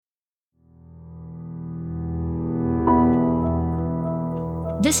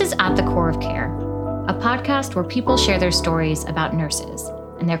This is At the Core of Care, a podcast where people share their stories about nurses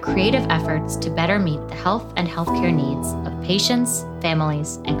and their creative efforts to better meet the health and healthcare needs of patients,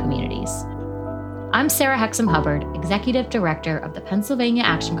 families, and communities. I'm Sarah Hexam Hubbard, Executive Director of the Pennsylvania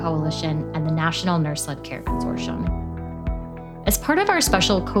Action Coalition and the National Nurse-Led Care Consortium. As part of our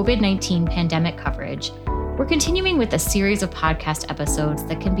special COVID-19 pandemic coverage, we're continuing with a series of podcast episodes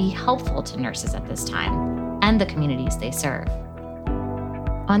that can be helpful to nurses at this time and the communities they serve.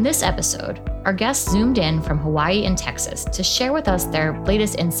 On this episode, our guests zoomed in from Hawaii and Texas to share with us their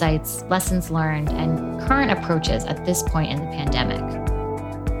latest insights, lessons learned, and current approaches at this point in the pandemic.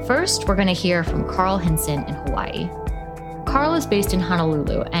 First, we're going to hear from Carl Hinson in Hawaii. Carl is based in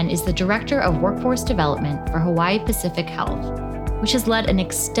Honolulu and is the Director of Workforce Development for Hawaii Pacific Health, which has led an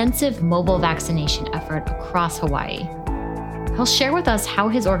extensive mobile vaccination effort across Hawaii. He'll share with us how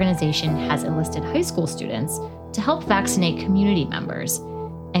his organization has enlisted high school students to help vaccinate community members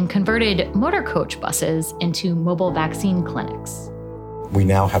and converted motor coach buses into mobile vaccine clinics. We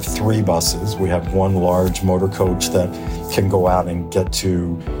now have 3 buses. We have one large motor coach that can go out and get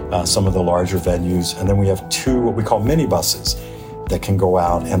to some of the larger venues. And then we have 2 what we call mini buses that can go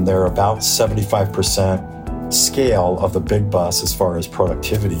out, and they're about 75% scale of the big bus as far as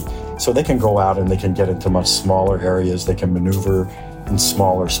productivity. So they can go out and they can get into much smaller areas. They can maneuver in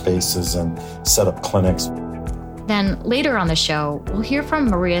smaller spaces and set up clinics. Then later on the show, we'll hear from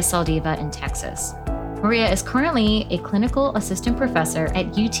Maria Saldiva in Texas. Maria is currently a clinical assistant professor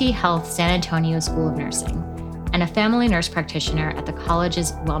at UT Health San Antonio School of Nursing and a family nurse practitioner at the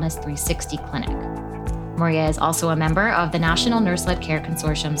college's Wellness 360 clinic. Maria is also a member of the National Nurse-Led Care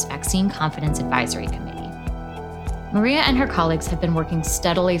Consortium's Vaccine Confidence Advisory Committee. Maria and her colleagues have been working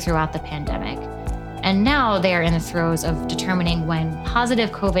steadily throughout the pandemic, and now they are in the throes of determining when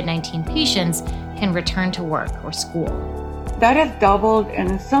positive COVID-19 patients can return to work or school. That has doubled and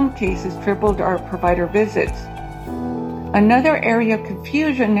in some cases tripled our provider visits. Another area of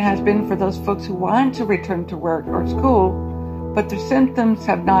confusion has been for those folks who want to return to work or school, but their symptoms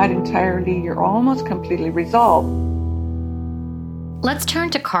have not entirely or almost completely resolved. Let's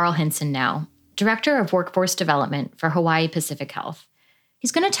turn to Carl Hinson now, Director of Workforce Development for Hawaii Pacific Health.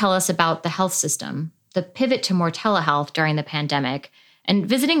 He's going to tell us about the health system, the pivot to more telehealth during the pandemic, and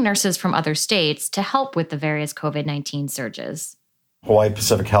visiting nurses from other states to help with the various COVID-19 surges. Hawaii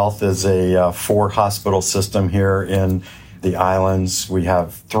Pacific Health is a 4-hospital system here in the islands. We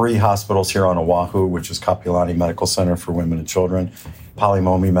have 3 hospitals here on Oahu, which is Kapiolani Medical Center for Women and Children,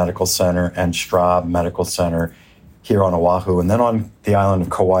 Palimomi Medical Center, and Straub Medical Center here on Oahu. And then on the island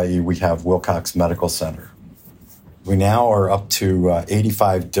of Kauai, we have Wilcox Medical Center. We now are up to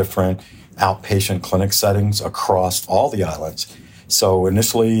 85 different outpatient clinic settings across all the islands. So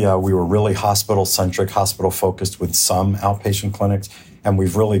initially, we were really hospital-centric, hospital-focused with some outpatient clinics, and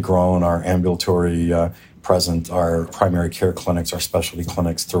we've really grown our ambulatory presence, our primary care clinics, our specialty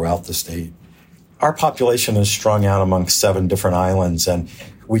clinics throughout the state. Our population is strung out among 7 different islands, and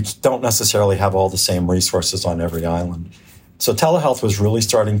we don't necessarily have all the same resources on every island. So telehealth was really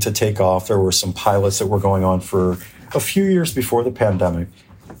starting to take off. There were some pilots that were going on for a few years before the pandemic.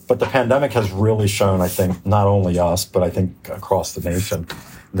 But the pandemic has really shown, I think, not only us, but I think across the nation,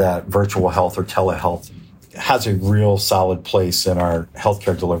 that virtual health or telehealth has a real solid place in our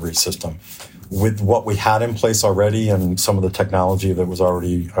healthcare delivery system. With what we had in place already and some of the technology that was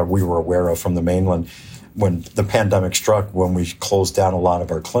already we were aware of from the mainland, when the pandemic struck, when we closed down a lot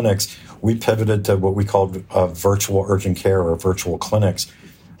of our clinics, we pivoted to what we called virtual urgent care or virtual clinics,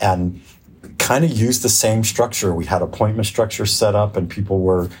 and kind of used the same structure. We had appointment structure set up, and people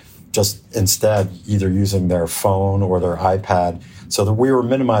were just instead either using their phone or their iPad, so that we were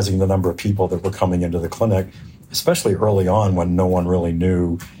minimizing the number of people that were coming into the clinic, especially early on when no one really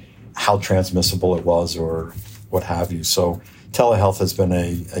knew how transmissible it was or what have you. So telehealth has been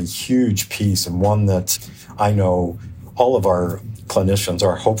a huge piece, and one that I know all of our clinicians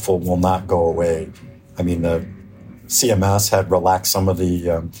are hopeful will not go away. I mean, the CMS had relaxed some of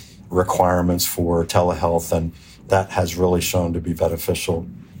the requirements for telehealth, and that has really shown to be beneficial,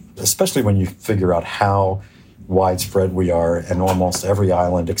 especially when you figure out how widespread we are, and almost every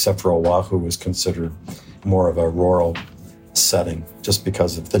island except for Oahu is considered more of a rural setting just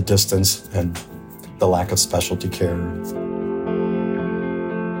because of the distance and the lack of specialty care.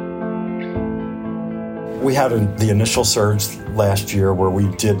 We had the initial surge last year where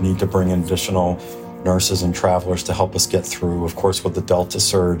we did need to bring in additional nurses and travelers to help us get through. Of course, with the Delta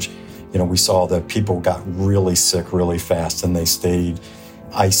surge, we saw that people got really sick really fast, and they stayed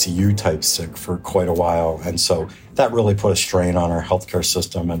ICU type sick for quite a while. And so that really put a strain on our healthcare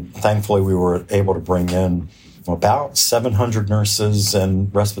system. And thankfully, we were able to bring in about 700 nurses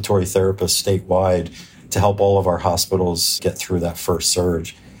and respiratory therapists statewide to help all of our hospitals get through that first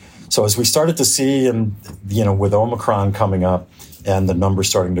surge. So as we started to see, and with Omicron coming up and the numbers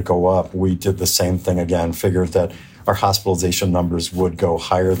starting to go up, we did the same thing again, figured that our hospitalization numbers would go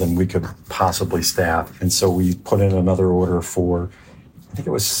higher than we could possibly staff. And so we put in another order for, I think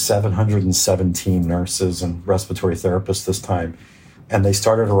it was 717 nurses and respiratory therapists this time. And they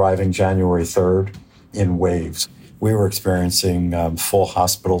started arriving January 3rd in waves. We were experiencing full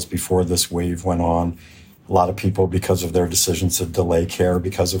hospitals before this wave went on. A lot of people, because of their decisions to delay care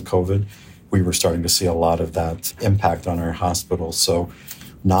because of COVID, we were starting to see a lot of that impact on our hospitals. So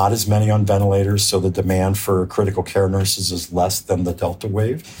not as many on ventilators, so the demand for critical care nurses is less than the Delta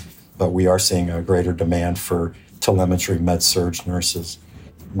wave, but we are seeing a greater demand for telemetry med-surg nurses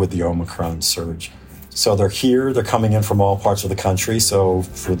with the Omicron surge. So they're here, they're coming in from all parts of the country. So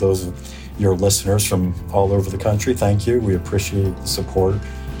for those of your listeners from all over the country, thank you. We appreciate the support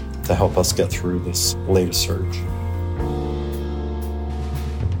to help us get through this latest surge.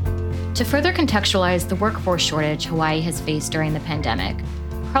 To further contextualize the workforce shortage Hawaii has faced during the pandemic,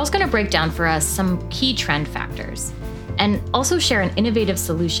 Carl's going to break down for us some key trend factors and also share an innovative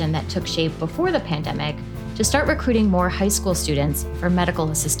solution that took shape before the pandemic to start recruiting more high school students for medical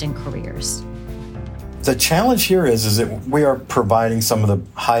assistant careers. The challenge here is that we are providing some of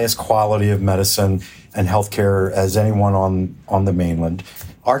the highest quality of medicine and healthcare as anyone on the mainland.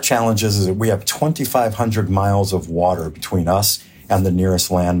 Our challenge is that we have 2,500 miles of water between us and the nearest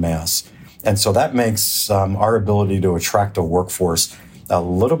landmass. And so that makes our ability to attract a workforce a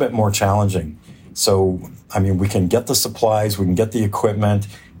little bit more challenging. So, we can get the supplies, we can get the equipment,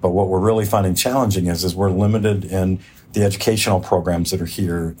 but what we're really finding challenging is we're limited in the educational programs that are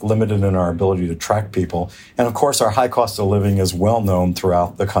here, limited in our ability to attract people. And of course, our high cost of living is well known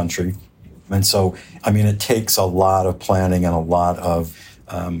throughout the country. And so, it takes a lot of planning and a lot of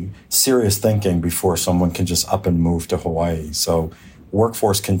serious thinking before someone can just up and move to Hawaii. So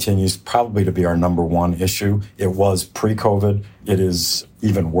workforce continues probably to be our number one issue. It was pre-COVID. It is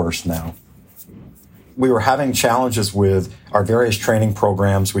even worse now. We were having challenges with our various training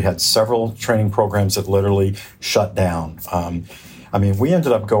programs. We had several training programs that literally shut down. We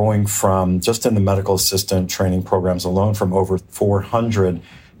ended up going from, just in the medical assistant training programs alone, from over 400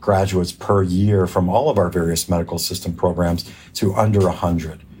 graduates per year from all of our various medical assistant programs to under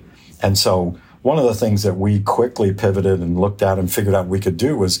 100. And so one of the things that we quickly pivoted and looked at and figured out we could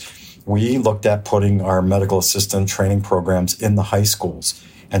do was we looked at putting our medical assistant training programs in the high schools.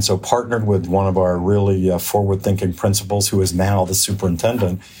 And so partnered with one of our really forward-thinking principals, who is now the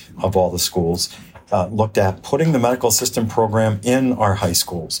superintendent of all the schools, looked at putting the medical assistant program in our high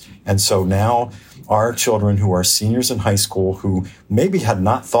schools. And so now our children who are seniors in high school who maybe had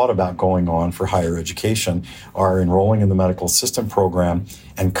not thought about going on for higher education are enrolling in the medical assistant program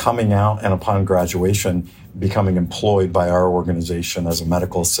and coming out, and upon graduation, becoming employed by our organization as a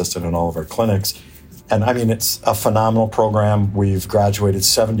medical assistant in all of our clinics. And it's a phenomenal program. We've graduated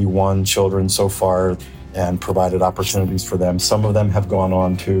 71 children so far and provided opportunities for them. Some of them have gone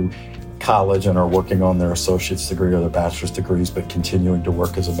on to college and are working on their associate's degree or their bachelor's degrees, but continuing to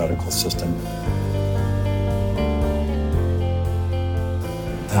work as a medical assistant.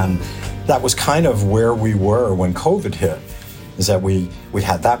 And that was kind of where we were when COVID hit, is that we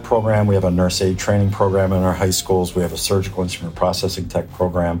had that program. We have a nurse aid training program in our high schools. We have a surgical instrument processing tech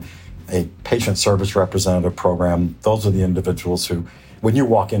program, a patient service representative program. Those are the individuals who, when you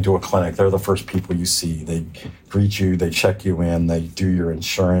walk into a clinic, they're the first people you see. They greet you, they check you in, they do your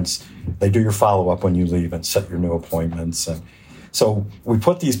insurance, they do your follow-up when you leave and set your new appointments. And so we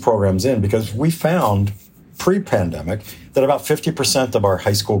put these programs in because we found pre-pandemic that about 50% of our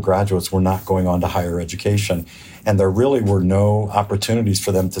high school graduates were not going on to higher education, and there really were no opportunities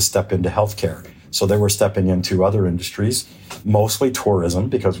for them to step into healthcare. So they were stepping into other industries, mostly tourism,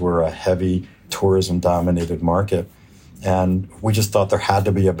 because we're a heavy tourism-dominated market. And we just thought there had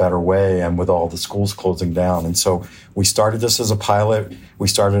to be a better way, and with all the schools closing down. And so we started this as a pilot. We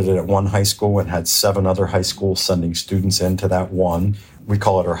started it at one high school and had 7 other high schools sending students into that one. We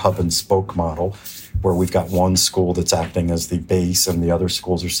call it our hub and spoke model, where we've got one school that's acting as the base and the other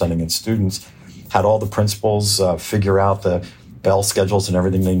schools are sending in students. Had all the principals figure out the bell schedules and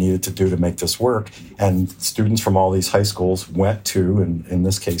everything they needed to do to make this work. And students from all these high schools went to, in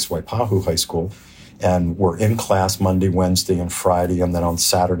this case, Waipahu High School, and were in class Monday, Wednesday, and Friday. And then on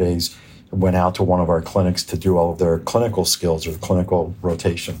Saturdays, went out to one of our clinics to do all of their clinical skills or clinical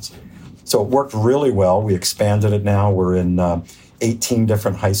rotations. So it worked really well. We expanded it now. We're in 18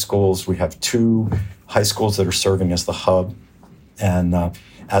 different high schools. We have 2 high schools that are serving as the hub. And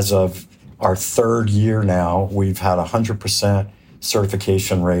as of our third year now, we've had 100%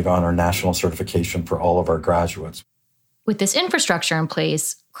 certification rate on our national certification for all of our graduates. With this infrastructure in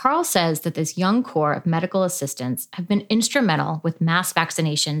place, Carl says that this young core of medical assistants have been instrumental with mass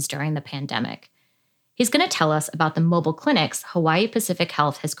vaccinations during the pandemic. He's going to tell us about the mobile clinics Hawaii Pacific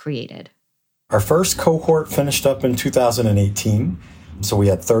Health has created. Our first cohort finished up in 2018. So we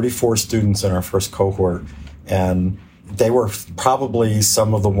had 34 students in our first cohort, and they were probably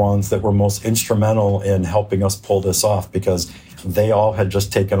some of the ones that were most instrumental in helping us pull this off, because they all had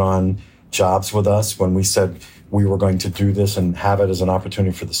just taken on jobs with us. When we said we were going to do this and have it as an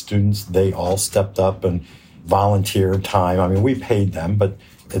opportunity for the students, they all stepped up and volunteered time. I mean, we paid them, but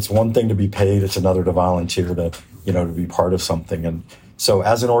it's one thing to be paid. It's another to volunteer to be part of something. And so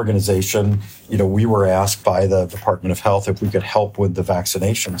as an organization, we were asked by the Department of Health if we could help with the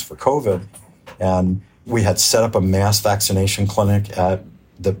vaccinations for COVID. And we had set up a mass vaccination clinic at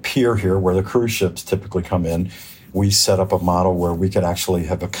the pier here where the cruise ships typically come in. We set up a model where we could actually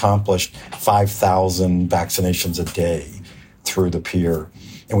have accomplished 5,000 vaccinations a day through the pier.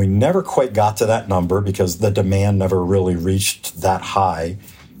 And we never quite got to that number because the demand never really reached that high.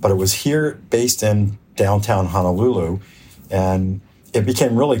 But it was here based in downtown Honolulu. And it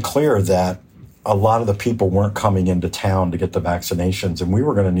became really clear that a lot of the people weren't coming into town to get the vaccinations. And we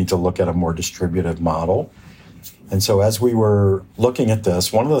were going to need to look at a more distributed model. And so as we were looking at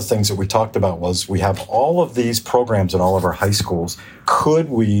this, one of the things that we talked about was we have all of these programs in all of our high schools. Could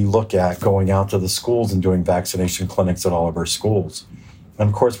we look at going out to the schools and doing vaccination clinics at all of our schools? And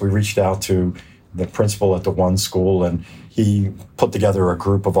of course, we reached out to the principal at the one school, and he put together a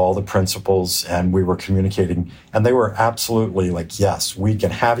group of all the principals, and we were communicating. And they were absolutely like, yes, we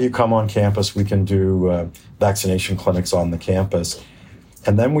can have you come on campus. We can do vaccination clinics on the campus.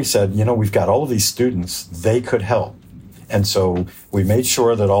 And then we said, we've got all of these students, they could help. And so we made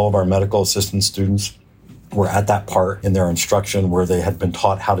sure that all of our medical assistant students were at that part in their instruction where they had been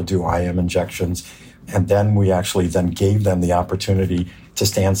taught how to do IM injections. And then we actually then gave them the opportunity to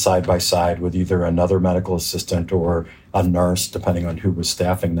stand side by side with either another medical assistant or a nurse, depending on who was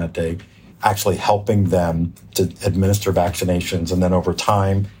staffing that day, actually helping them to administer vaccinations. And then over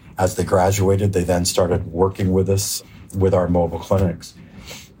time, as they graduated, they then started working with us with our mobile clinics.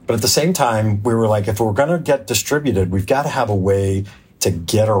 But at the same time, we were like, if we're going to get distributed, we've got to have a way to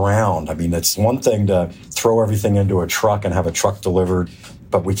get around. I mean, it's one thing to throw everything into a truck and have a truck delivered,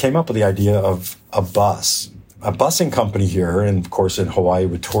 but we came up with the idea of a busing company here. And of course, in Hawaii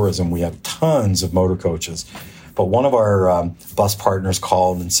with tourism, we have tons of motor coaches. But one of our bus partners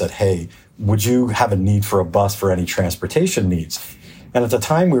called and said, hey, would you have a need for a bus for any transportation needs? And at the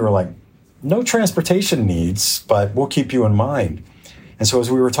time, we were like, no transportation needs, but we'll keep you in mind. And so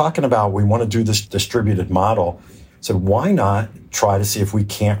as we were talking about, we want to do this distributed model, so why not try to see if we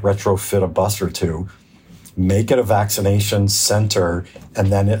can't retrofit a bus or two, make it a vaccination center,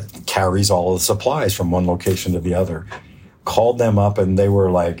 and then it carries all the supplies from one location to the other. Called them up and they were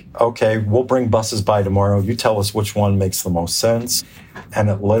like, okay, we'll bring buses by tomorrow. You tell us which one makes the most sense.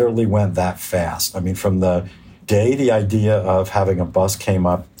 And it literally went that fast. I mean, from the day the idea of having a bus came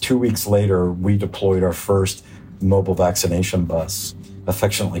up, 2 weeks later, we deployed our first mobile vaccination bus,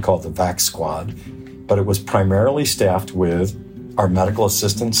 affectionately called the Vac Squad. But it was primarily staffed with our medical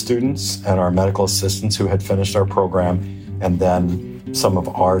assistant students and our medical assistants who had finished our program, and then some of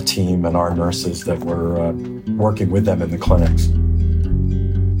our team and our nurses that were working with them in the clinics.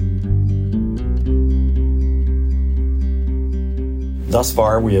 Thus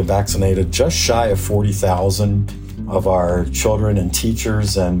far, we have vaccinated just shy of 40,000 of our children and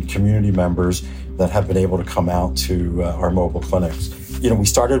teachers and community members that have been able to come out to our mobile clinics. We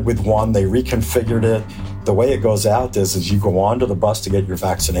started with one, they reconfigured it. The way it goes out is you go onto the bus to get your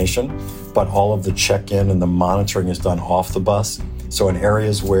vaccination, but all of the check-in and the monitoring is done off the bus. So in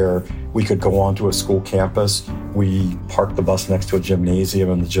areas where we could go onto a school campus, we parked the bus next to a gymnasium,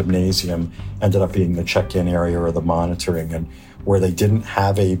 and the gymnasium ended up being the check-in area or the monitoring. And where they didn't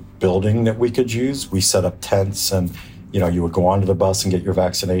have a building that we could use, we set up tents, and you would go onto the bus and get your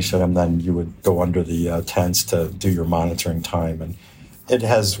vaccination, and then you would go under the tents to do your monitoring time. And it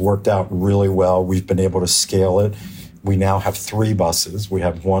has worked out really well. We've been able to scale it. We now have 3 buses. We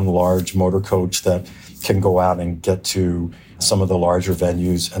have one large motor coach that can go out and get to some of the larger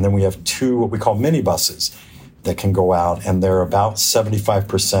venues. And then we have 2 what we call mini buses that can go out, and they're about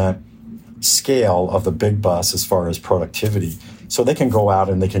 75% scale of the big bus as far as productivity. So they can go out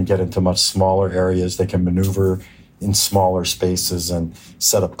and they can get into much smaller areas. They can maneuver in smaller spaces and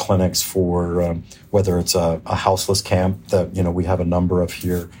set up clinics for whether it's a houseless camp that we have a number of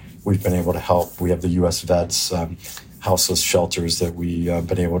here. We've been able to help. We have the U.S. vets houseless shelters that we've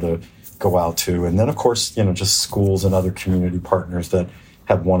been able to go out to. And then, of course, just schools and other community partners that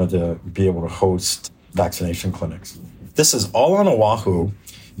have wanted to be able to host vaccination clinics. This is all on Oahu.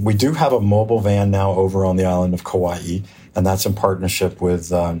 We do have a mobile van now over on the island of Kauai, and that's in partnership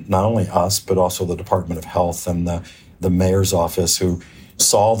with not only us, but also the Department of Health and the mayor's office, who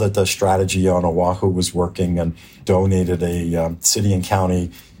saw that the strategy on Oahu was working and donated a city and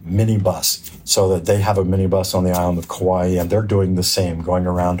county minibus so that they have a minibus on the island of Kauai, and they're doing the same, going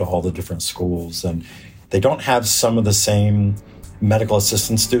around to all the different schools. And they don't have some of the same medical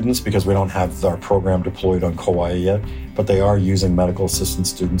assistant students because we don't have our program deployed on Kauai yet, but they are using medical assistant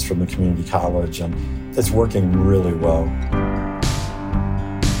students from the community college, and it's working really well.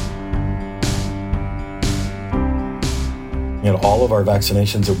 All of our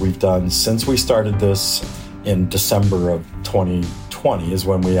vaccinations that we've done since we started this in December of 2020 is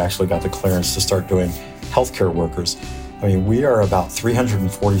when we actually got the clearance to start doing healthcare workers. We are about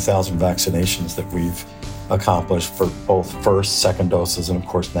 340,000 vaccinations that we've accomplished for both first, second doses, and of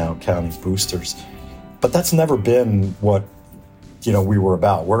course now counting boosters. But that's never been what we were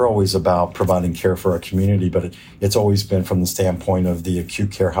about. We're always about providing care for our community, but it's always been from the standpoint of the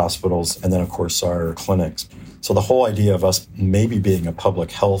acute care hospitals and then, of course, our clinics. So the whole idea of us maybe being a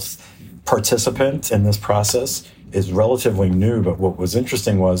public health participant in this process is relatively new, but what was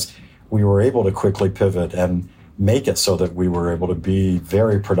interesting was we were able to quickly pivot and make it so that we were able to be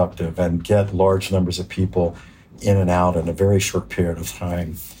very productive and get large numbers of people in and out in a very short period of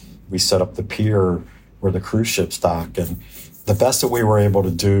time. We set up the pier where the cruise ships dock, and the best that we were able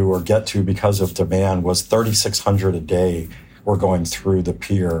to do or get to because of demand was 3,600 a day were going through the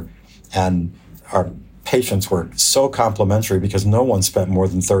pier. And our patients were so complimentary because no one spent more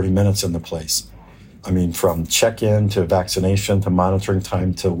than 30 minutes in the place. From check-in to vaccination to monitoring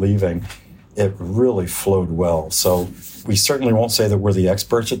time to leaving, it really flowed well. So we certainly won't say that we're the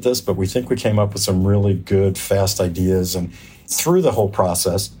experts at this, but we think we came up with some really good, fast ideas. And through the whole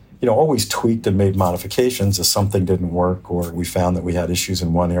process, always tweaked and made modifications if something didn't work or we found that we had issues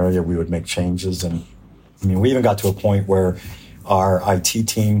in one area, we would make changes. And we even got to a point where our IT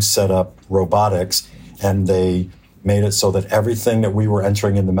team set up robotics and they made it so that everything that we were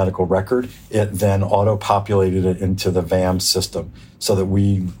entering in the medical record, it then auto-populated it into the VAM system so that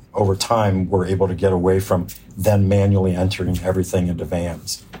we, over time, were able to get away from then manually entering everything into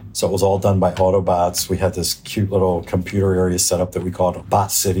VAMs. So it was all done by Autobots. We had this cute little computer area set up that we called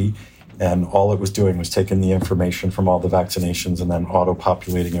Bot City, and all it was doing was taking the information from all the vaccinations and then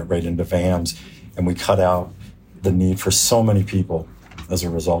auto-populating it right into VAMs, and we cut out the need for so many people as a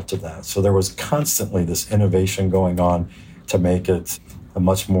result of that. So there was constantly this innovation going on to make it a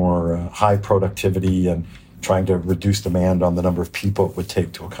much more high productivity and trying to reduce demand on the number of people it would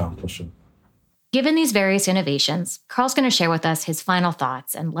take to accomplish it. Given these various innovations, Carl's going to share with us his final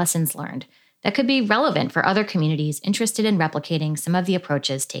thoughts and lessons learned that could be relevant for other communities interested in replicating some of the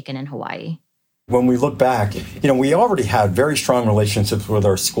approaches taken in Hawaii. When we look back, we already had very strong relationships with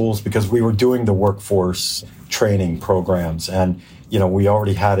our schools because we were doing the workforce training programs. And, we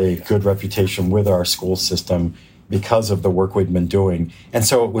already had a good reputation with our school system because of the work we'd been doing. And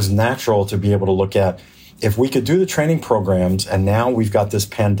so it was natural to be able to look at if we could do the training programs and now we've got this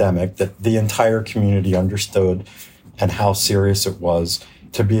pandemic that the entire community understood and how serious it was,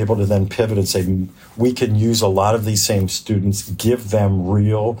 to be able to then pivot and say, we can use a lot of these same students, give them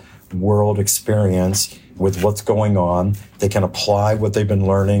real world experience with what's going on. They can apply what they've been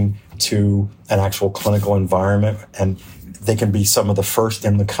learning to an actual clinical environment, and they can be some of the first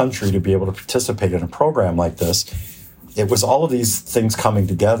in the country to be able to participate in a program like this. It was all of these things coming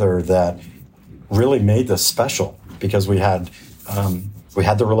together that really made this special because we had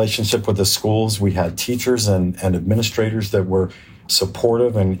the relationship with the schools. We had teachers and administrators that were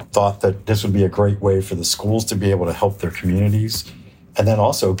supportive and thought that this would be a great way for the schools to be able to help their communities, and then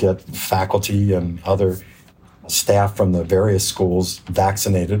also get faculty and other staff from the various schools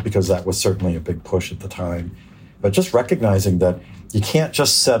vaccinated, because that was certainly a big push at the time. But just recognizing that you can't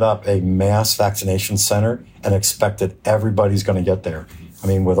just set up a mass vaccination center and expect that everybody's going to get there.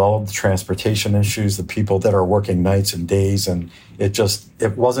 With all of the transportation issues, the people that are working nights and days, and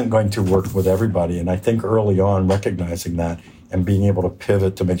it wasn't going to work with everybody. And I think early on, recognizing that and being able to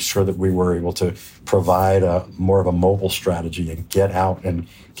pivot to make sure that we were able to provide more of a mobile strategy and get out and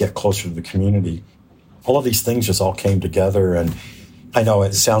get closer to the community. All of these things just all came together. And I know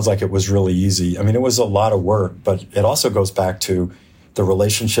it sounds like it was really easy. It was a lot of work, but it also goes back to the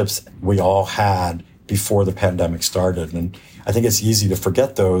relationships we all had before the pandemic started. And I think it's easy to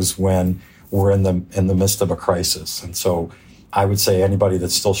forget those when we're in the midst of a crisis. And so I would say anybody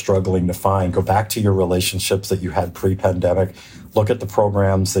that's still struggling to find, go back to your relationships that you had pre-pandemic. Look at the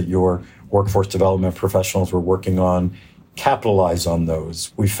programs that your workforce development professionals were working on. Capitalize on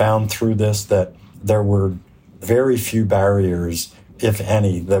those. We found through this that there were very few barriers, if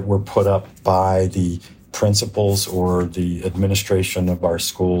any, that were put up by the principals or the administration of our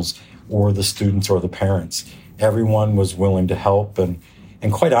schools or the students or the parents. Everyone was willing to help. And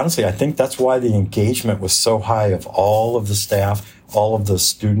quite honestly, I think that's why the engagement was so high of all of the staff, all of the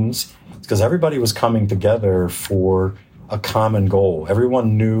students, because everybody was coming together for a common goal.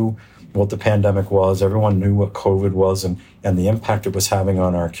 Everyone knew what the pandemic was. Everyone knew what COVID was and the impact it was having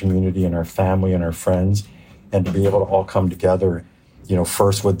on our community and our family and our friends. And to be able to all come together,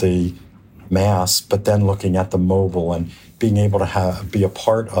 first with the mass, but then looking at the mobile and being able to be a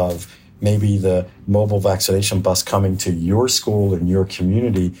part of maybe the mobile vaccination bus coming to your school and your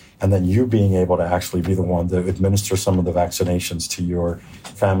community, and then you being able to actually be the one to administer some of the vaccinations to your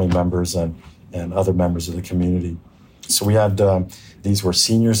family members and other members of the community. So we had, these were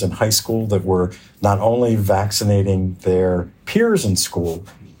seniors in high school that were not only vaccinating their peers in school,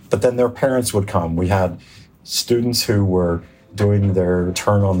 but then their parents would come. We had students who were doing their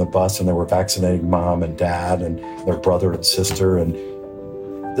turn on the bus and they were vaccinating mom and dad and their brother and sister. And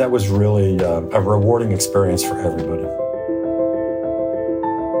that was really a rewarding experience for everybody.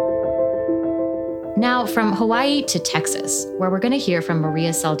 Now, from Hawaii to Texas, where we're going to hear from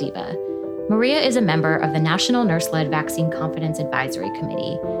Maria Saldiva. Maria is a member of the National Nurse-Led Vaccine Confidence Advisory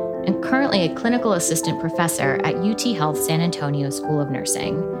Committee and currently a clinical assistant professor at UT Health San Antonio School of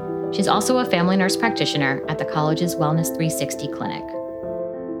Nursing. She's also a family nurse practitioner at the college's Wellness 360 clinic.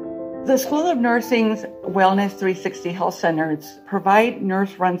 The School of Nursing's Wellness 360 health centers provide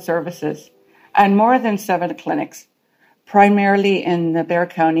nurse-run services at more than 7 clinics, primarily in the Bexar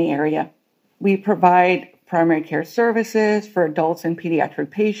County area. We provide primary care services for adults and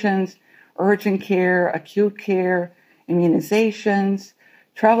pediatric patients, urgent care, acute care, immunizations,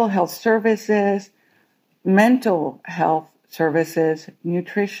 travel health services, mental health services,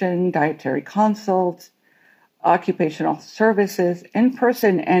 nutrition, dietary consults, occupational services, in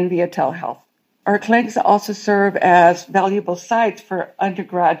person and via telehealth. Our clinics also serve as valuable sites for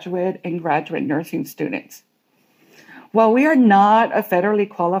undergraduate and graduate nursing students. While we are not a federally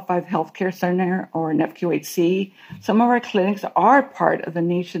qualified healthcare center or an FQHC, some of our clinics are part of the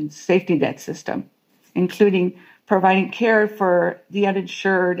nation's safety net system, including providing care for the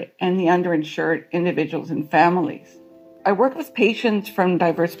uninsured and the underinsured individuals and families. I work with patients from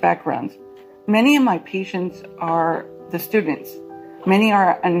diverse backgrounds. Many of my patients are the students. Many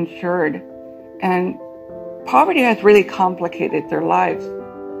are uninsured, and poverty has really complicated their lives.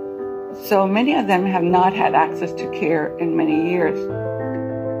 So many of them have not had access to care in many years.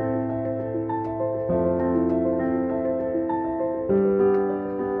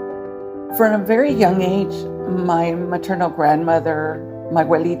 From a very young age, my maternal grandmother, my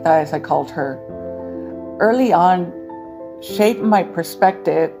abuelita as I called her, early on shaped my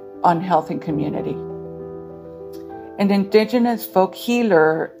perspective on health and community. An indigenous folk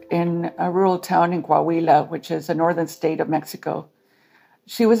healer in a rural town in Coahuila, which is a northern state of Mexico,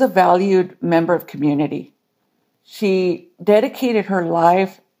 she was a valued member of community. She dedicated her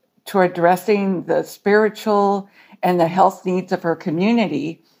life to addressing the spiritual and the health needs of her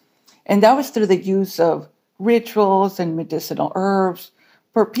community, and that was through the use of rituals and medicinal herbs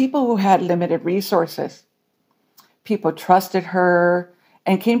for people who had limited resources. People trusted her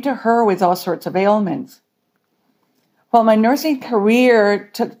and came to her with all sorts of ailments. While my nursing career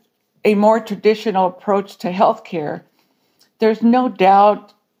took a more traditional approach to healthcare, there's no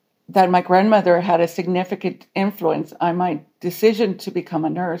doubt that my grandmother had a significant influence on my decision to become a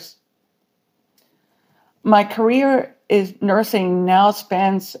nurse. My career in nursing now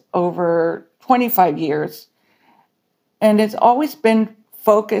spans over 25 years, and it's always been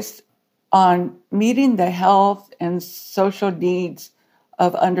focused on meeting the health and social needs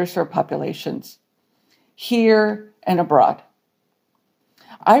of underserved populations, here and abroad.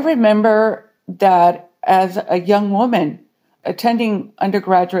 I remember that as a young woman attending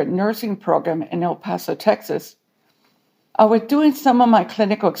undergraduate nursing program in El Paso, Texas, I was doing some of my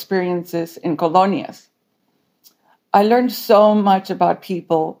clinical experiences in colonias. I learned so much about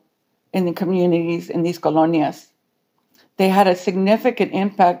people in the communities in these colonias. They had a significant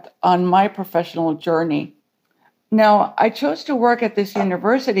impact on my professional journey. Now, I chose to work at this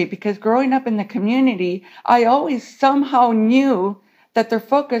university because growing up in the community, I always somehow knew that their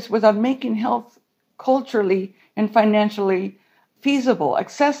focus was on making health culturally and financially feasible,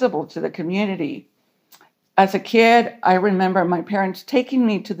 accessible to the community. As a kid, I remember my parents taking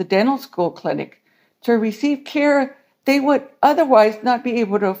me to the dental school clinic to receive care they would otherwise not be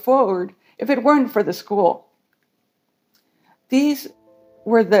able to afford if it weren't for the school. These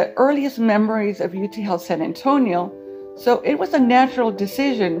were the earliest memories of UT Health San Antonio, so it was a natural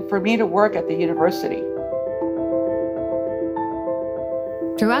decision for me to work at the university.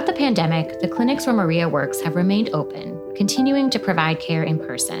 Throughout the pandemic, the clinics where Maria works have remained open, continuing to provide care in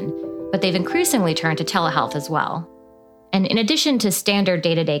person, but they've increasingly turned to telehealth as well. And in addition to standard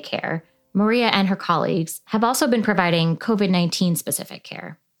day-to-day care, Maria and her colleagues have also been providing COVID-19 specific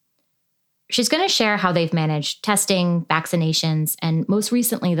care. She's going to share how they've managed testing, vaccinations, and most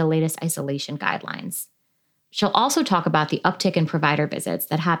recently, the latest isolation guidelines. She'll also talk about the uptick in provider visits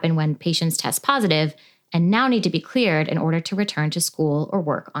that happen when patients test positive and now need to be cleared in order to return to school or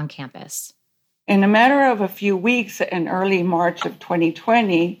work on campus. In a matter of a few weeks in early March of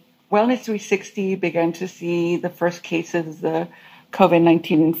 2020, Wellness 360 began to see the first cases of the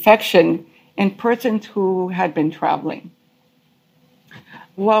COVID-19 infection in persons who had been traveling.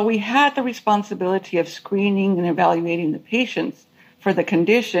 While we had the responsibility of screening and evaluating the patients for the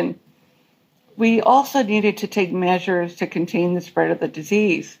condition, we also needed to take measures to contain the spread of the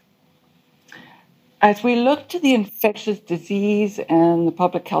disease. As we looked to the infectious disease and the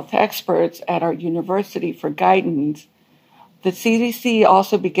public health experts at our university for guidance, the CDC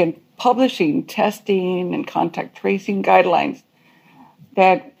also began publishing testing and contact tracing guidelines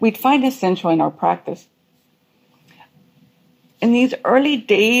that we'd find essential in our practice. In these early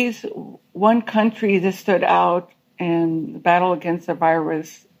days, one country that stood out in the battle against the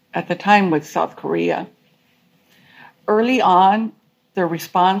virus at the time was South Korea. Early on, the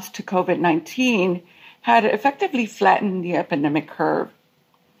response to COVID-19 had effectively flattened the epidemic curve.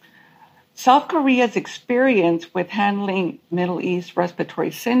 South Korea's experience with handling Middle East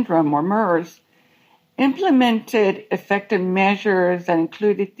Respiratory Syndrome, or MERS, implemented effective measures that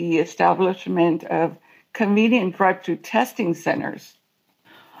included the establishment of convenient drive-through testing centers.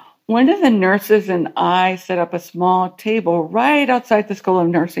 One of the nurses and I set up a small table right outside the School of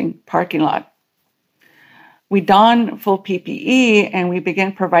Nursing parking lot. We donned full PPE and we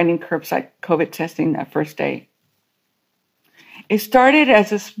began providing curbside COVID testing that first day. It started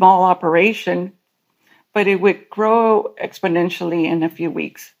as a small operation, but it would grow exponentially in a few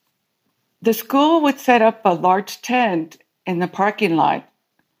weeks. The school would set up a large tent in the parking lot,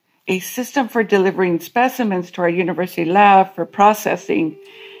 a system for delivering specimens to our university lab for processing,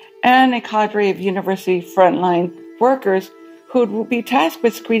 and a cadre of university frontline workers who would be tasked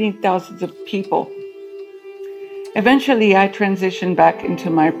with screening thousands of people. Eventually, I transitioned back into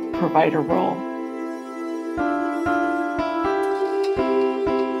my provider role.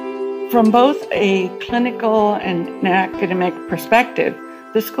 From both a clinical and an academic perspective,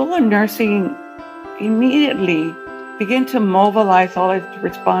 the School of Nursing immediately began to mobilize all its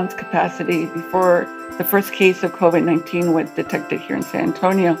response capacity before the first case of COVID-19 was detected here in San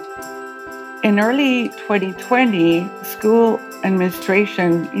Antonio. In early 2020, school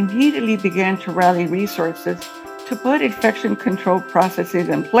administration immediately began to rally resources to put infection control processes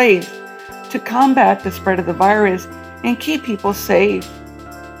in place to combat the spread of the virus and keep people safe.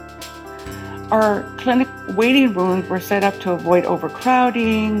 Our clinic waiting rooms were set up to avoid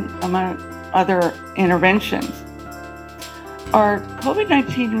overcrowding, among other interventions. Our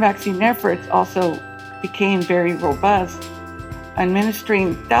COVID-19 vaccine efforts also became very robust,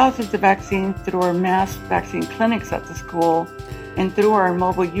 administering thousands of vaccines through our mass vaccine clinics at the school and through our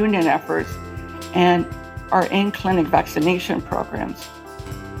mobile unit efforts and our in-clinic vaccination programs.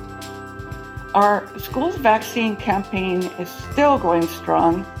 Our school's vaccine campaign is still going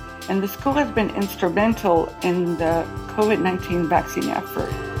strong, and the school has been instrumental in the COVID-19 vaccine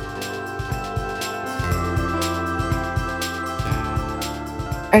effort.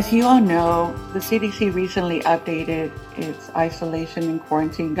 As you all know, the CDC recently updated its isolation and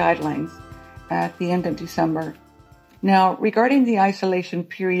quarantine guidelines at the end of December. Now, regarding the isolation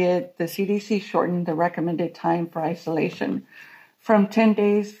period, the CDC shortened the recommended time for isolation from 10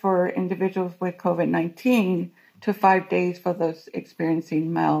 days for individuals with COVID-19 to 5 days for those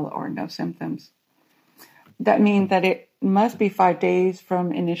experiencing mild or no symptoms. That means that it must be 5 days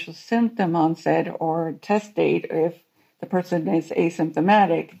from initial symptom onset or test date if the person is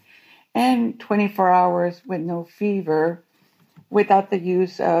asymptomatic, and 24 hours with no fever without the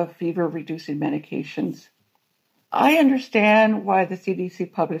use of fever-reducing medications. I understand why the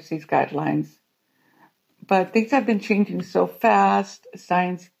CDC published these guidelines, but things have been changing so fast.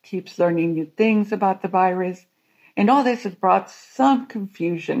 Science keeps learning new things about the virus, and all this has brought some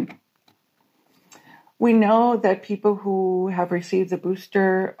confusion. We know that people who have received the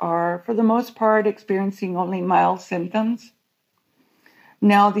booster are, for the most part, experiencing only mild symptoms.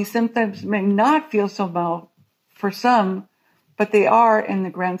 Now, these symptoms may not feel so mild for some, but they are in the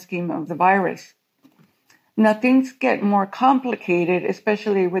grand scheme of the virus. Now, things get more complicated,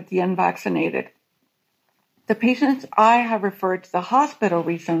 especially with the unvaccinated. The patients I have referred to the hospital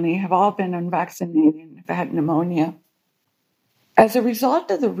recently have all been unvaccinated and have had pneumonia. As a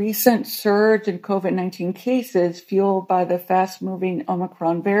result of the recent surge in COVID-19 cases fueled by the fast-moving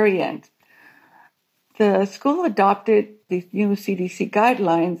Omicron variant, the school adopted these new CDC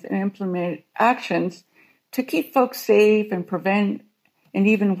guidelines and implemented actions to keep folks safe and prevent an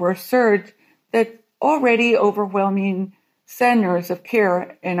even worse surge that's already overwhelming centers of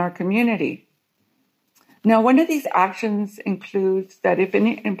care in our community. Now, one of these actions includes that if an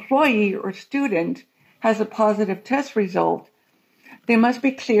employee or student has a positive test result, they must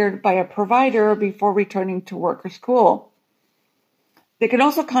be cleared by a provider before returning to work or school. They can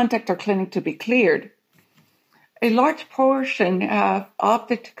also contact our clinic to be cleared. A large portion have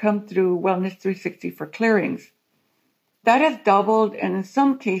opted to come through Wellness 360 for clearings. That has doubled and in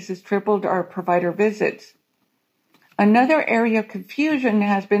some cases tripled our provider visits. Another area of confusion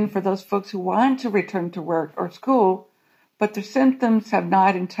has been for those folks who want to return to work or school, but their symptoms have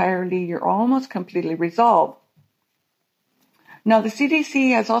not entirely or almost completely resolved. Now, the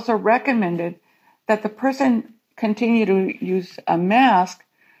CDC has also recommended that the person continue to use a mask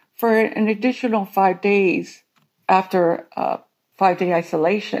for an additional 5 days after 5-day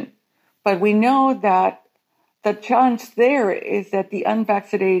isolation. But we know that the chance there is that the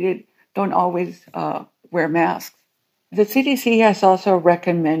unvaccinated don't always wear masks. The CDC has also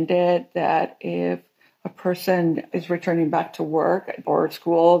recommended that if a person is returning back to work or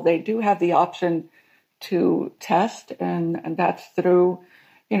school, they do have the option to test, and that's through,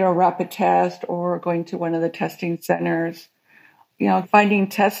 rapid test or going to one of the testing centers. Finding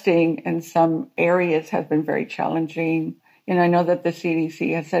testing in some areas has been very challenging. I know that the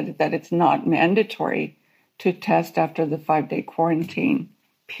CDC has said that it's not mandatory to test after the 5-day quarantine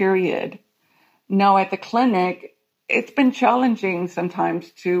period. Now, at the clinic, it's been challenging sometimes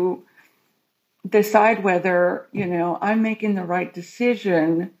to decide whether, I'm making the right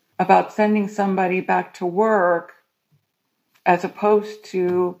decision about sending somebody back to work as opposed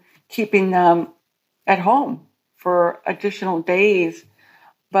to keeping them at home for additional days.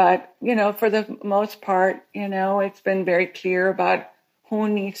 But, for the most part, it's been very clear about who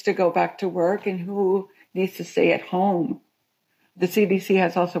needs to go back to work and who needs to stay at home. The CDC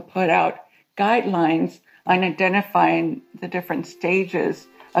has also put out guidelines on identifying the different stages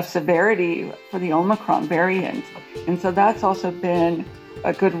of severity for the Omicron variant. And so that's also been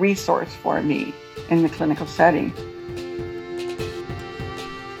a good resource for me in the clinical setting.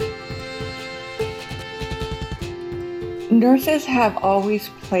 Nurses have always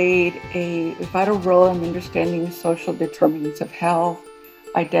played a vital role in understanding social determinants of health,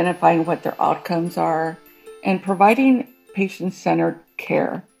 identifying what their outcomes are, and providing patient-centered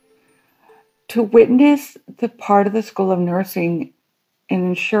care. To witness the part of the School of Nursing in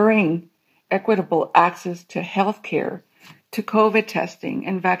ensuring equitable access to health care, to COVID testing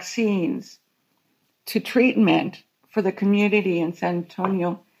and vaccines, to treatment for the community in San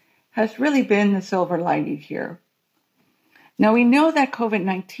Antonio has really been the silver lining here. Now, we know that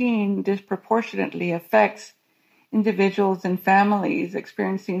COVID-19 disproportionately affects individuals and families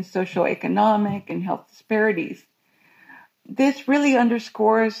experiencing socioeconomic and health disparities. This really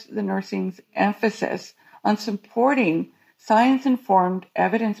underscores the nursing's emphasis on supporting science-informed,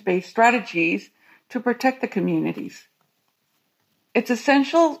 evidence-based strategies to protect the communities. It's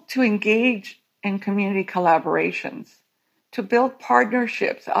essential to engage in community collaborations, to build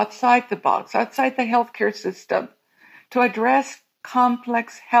partnerships outside the box, outside the healthcare system, to address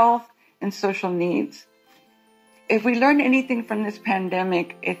complex health and social needs. If we learn anything from this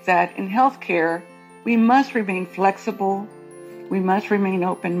pandemic, it's that in healthcare, we must remain flexible, we must remain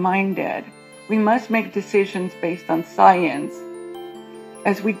open-minded, we must make decisions based on science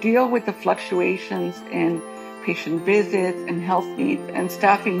as we deal with the fluctuations in patient visits and health needs and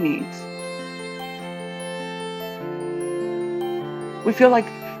staffing needs. We feel like,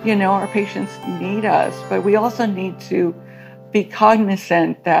 our patients need us, but we also need to be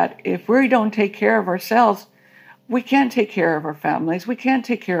cognizant that if we don't take care of ourselves, we can't take care of our families, we can't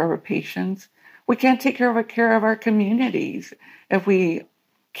take care of our patients, we can't take care of our communities if we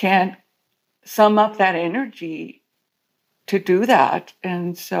can't sum up that energy to do that.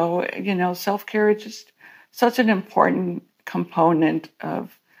 And so, self-care is just such an important component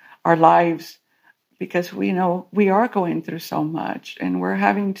of our lives because we are going through so much and we're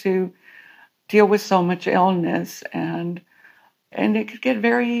having to deal with so much illness and it could get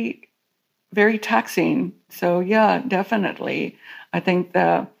very, very taxing. So yeah, definitely. I think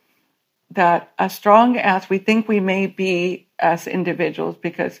the that as strong as we think we may be as individuals,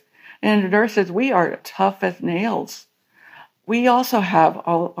 because in nurses, we are tough as nails. We also have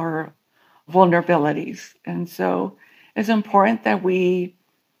all our vulnerabilities. And so it's important that we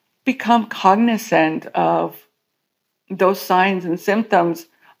become cognizant of those signs and symptoms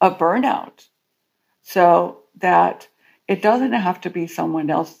of burnout so that it doesn't have to be someone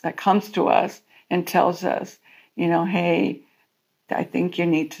else that comes to us and tells us, hey, I think you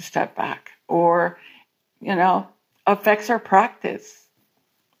need to step back, or, affects our practice.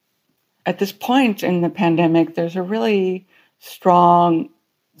 At this point in the pandemic, there's a really strong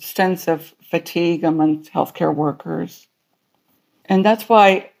sense of fatigue amongst healthcare workers. And that's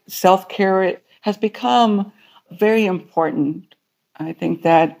why self-care has become very important. I think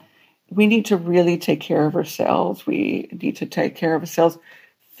that we need to really take care of ourselves. We need to take care of ourselves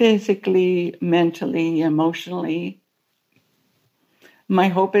physically, mentally, emotionally. My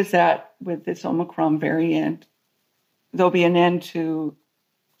hope is that with this Omicron variant, there'll be an end to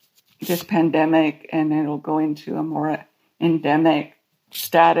this pandemic and it'll go into a more endemic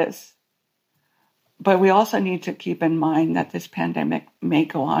status. But we also need to keep in mind that this pandemic may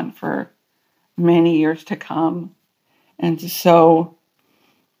go on for many years to come. And so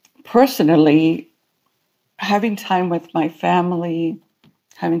personally, having time with my family,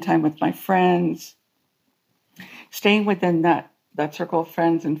 having time with my friends, staying within that circle of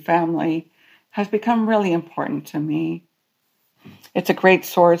friends and family has become really important to me. It's a great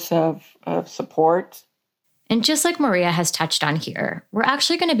source of support. And just like Maria has touched on here, we're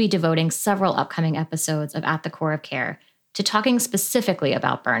actually going to be devoting several upcoming episodes of At the Core of Care to talking specifically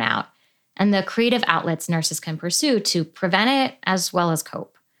about burnout and the creative outlets nurses can pursue to prevent it as well as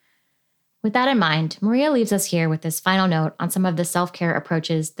cope. With that in mind, Maria leaves us here with this final note on some of the self-care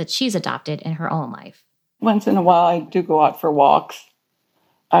approaches that she's adopted in her own life. Once in a while, I do go out for walks.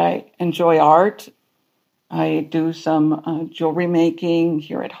 I enjoy art. I do some jewelry making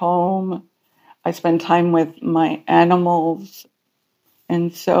here at home. I spend time with my animals.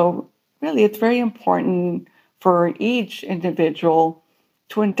 And so really, it's very important for each individual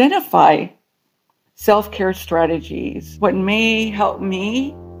to identify self-care strategies. What may help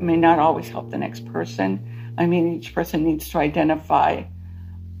me may not always help the next person. I mean, each person needs to identify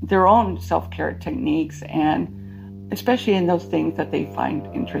their own self-care techniques, and especially in those things that they find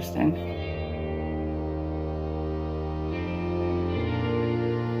interest in.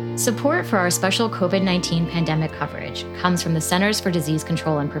 Support for our special COVID-19 pandemic coverage comes from the Centers for Disease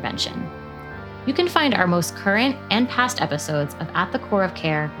Control and Prevention. You can find our most current and past episodes of At the Core of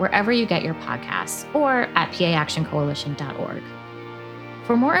Care wherever you get your podcasts or at paactioncoalition.org.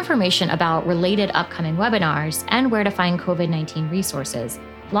 For more information about related upcoming webinars and where to find COVID-19 resources,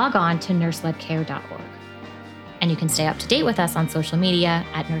 log on to nurseledcare.org. And you can stay up to date with us on social media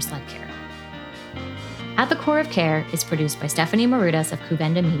at NurseLedCare. At the Core of Care is produced by Stephanie Marudas of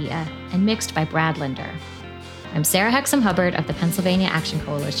Cuvenda Media and mixed by Brad Linder. I'm Sarah Hexam Hubbard of the Pennsylvania Action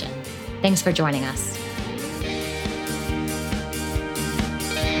Coalition. Thanks for joining us.